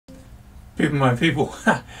My people,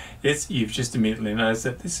 yes, you've just immediately noticed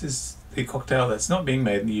that this is the cocktail that's not being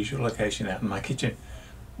made in the usual location out in my kitchen.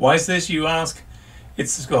 Why is this, you ask?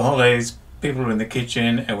 It's the school holidays, people are in the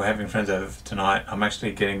kitchen, and we're having friends over for tonight. I'm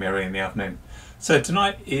actually getting married in the afternoon. So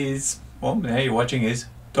tonight is, well, now you're watching is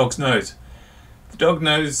Dog's Nose. The Dog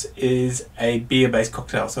Nose is a beer-based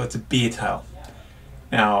cocktail, so it's a Beertail.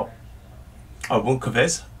 Now, I will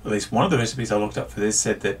confess, at least one of the recipes I looked up for this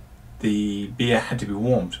said that the beer had to be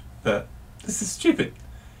warmed, but this is stupid.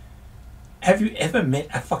 Have you ever met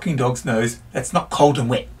a fucking dog's nose that's not cold and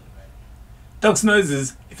wet? Dog's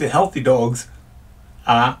noses, if they're healthy dogs,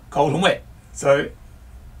 are cold and wet. So,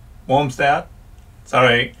 warm stout,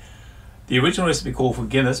 sorry. The original recipe called for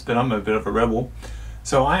Guinness, but I'm a bit of a rebel.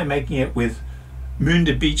 So I am making it with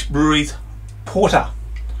Moonda Beach Brewery's Porter.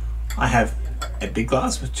 I have a big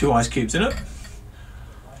glass with 2 ice cubes in it.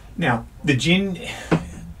 Now, the gin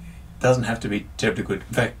doesn't have to be terribly good.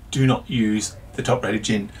 In fact, do not use the top rated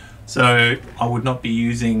gin. So I would not be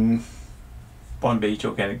using Bond Beach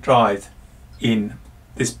Organic Dries in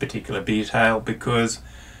this particular Beertail because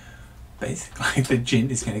basically the gin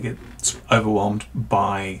is going to get overwhelmed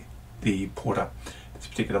by the porter. This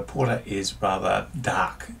particular porter is rather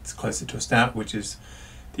dark. It's closer to a stout, which is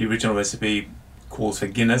the original recipe calls for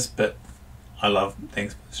Guinness, but I love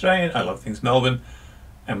things Australian, I love things Melbourne,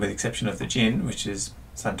 and with the exception of the gin, which is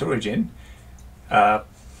Suntory gin, I'm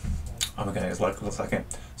going as local as I can.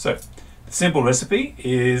 So the simple recipe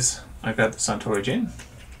is I grab the Suntory gin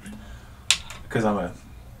because I'm a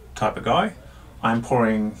type of guy. I'm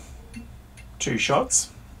pouring 2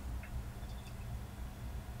 shots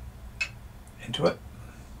into it.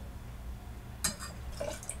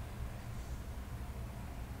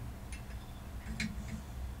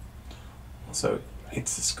 So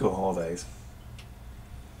it's the school holidays.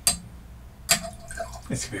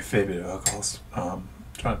 It's gonna be a fair bit of alcohol.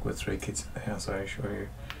 Drunk with 3 kids in the house, I assure you.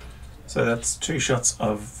 So that's 2 shots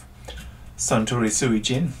of Suntory Sui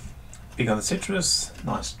gin. Big on the citrus,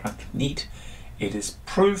 nice, drunk, neat. It is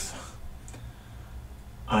proof.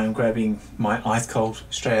 I'm grabbing my ice cold,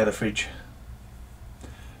 straight out of the fridge,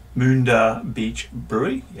 Moonda Beach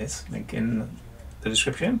Brewery. Yes, link in the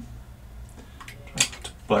description. Try not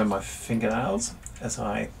to blow my fingernails as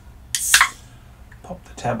I pop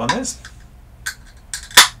the tab on this.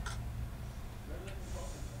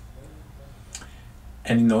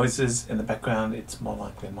 Any noises in the background, it's more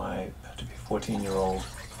likely my about to be 14-year-old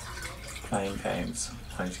playing games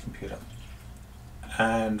on his computer.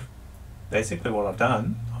 And basically what I've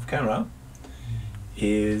done off camera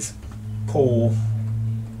is pour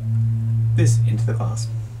this into the glass.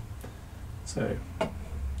 So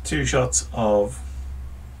 2 shots of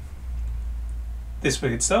this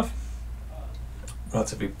wicked stuff,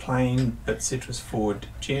 relatively plain but citrus forward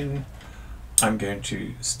gin. I'm going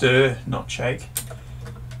to stir, not shake.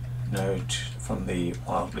 Note from the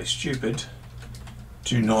Wildly Stupid,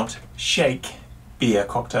 do not shake beer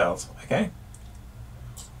cocktails, okay?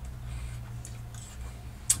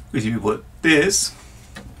 Because if you put this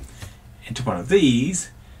into one of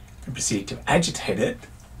these and proceed to agitate it,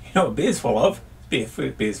 you know what beer's full of? Beer's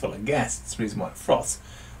full of gas. That's the reason why it froths.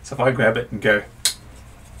 So if I grab it and go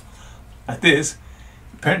like this,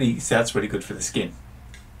 apparently stout's really good for the skin.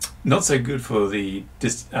 Not so good for the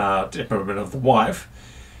temperament of the wife,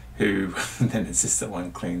 who then insists that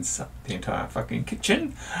one cleans up the entire fucking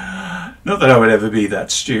kitchen. Not that I would ever be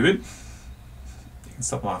that stupid. You can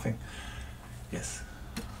stop laughing. Yes,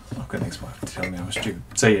 I've got an ex-wife to tell me I'm stupid.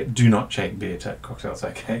 So yeah, do not shake beer cocktails,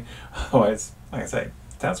 okay? Otherwise, like I say,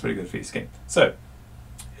 that's pretty good for your skin. So,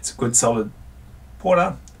 it's a good solid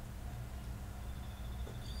porter.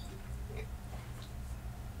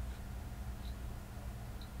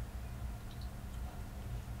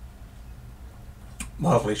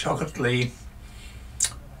 Mildly chocolatey.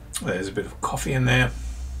 There's a bit of coffee in there.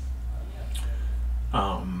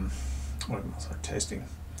 What else am I tasting?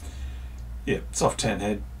 Yeah, soft tan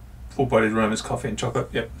head, full-bodied aromas, coffee and chocolate.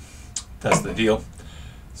 Yep, that's the deal.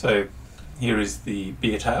 So here is the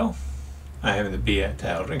Beertail. I have the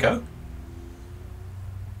Beertail drinker.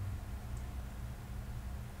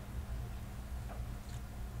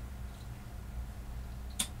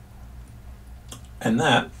 And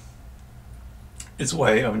that is a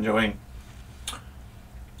way of enjoying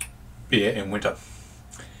beer in winter.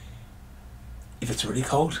 If it's really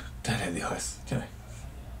cold, don't have the ice. You know,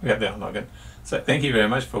 we have the noggin. So thank you very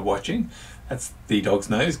much for watching. That's the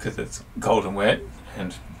Dog's Nose because it's cold and wet,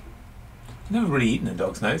 and I've never really eaten a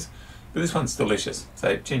dog's nose, but this one's delicious.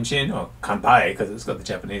 So chin chin or kanpai because it's got the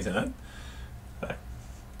Japanese in it. So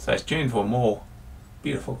stay tuned for more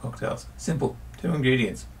beautiful cocktails. Simple, 2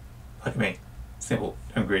 ingredients. Like me, simple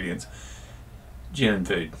 2 ingredients. gin and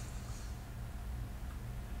food.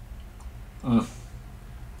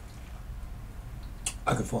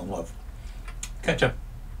 I could fall in love. Catch up.